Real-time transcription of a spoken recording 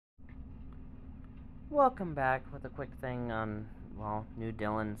Welcome back with a quick thing on, well, new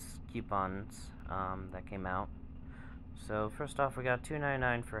Dillon's coupons that came out. So first off, we got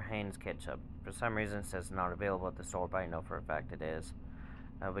 $2.99 for Hanes ketchup. For some reason it says not available at the store, but I know for a fact it is.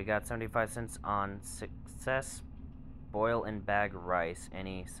 We got 75 cents on Success boil and bag rice,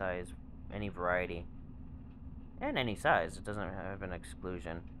 any size, any variety, and any size. It doesn't have an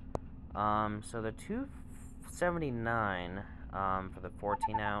exclusion. So the $2.79 for the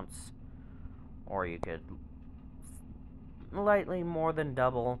 14 ounce, or you could lightly more than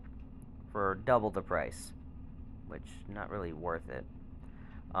double for double the price, which not really worth it.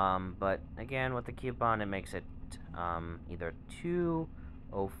 But again, with the coupon, it makes it either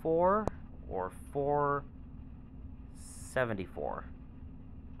 $2.04 or $4.74.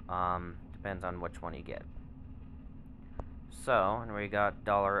 Depends on which one you get. So, and we got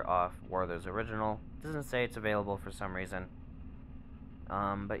 $1 off Werther's Original. Doesn't say it's available for some reason.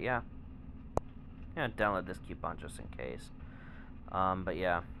 But yeah. I'm gonna download this coupon just in case. But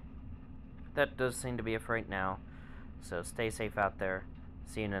yeah. That does seem to be it for right now. So stay safe out there.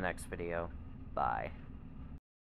 See you in the next video. Bye.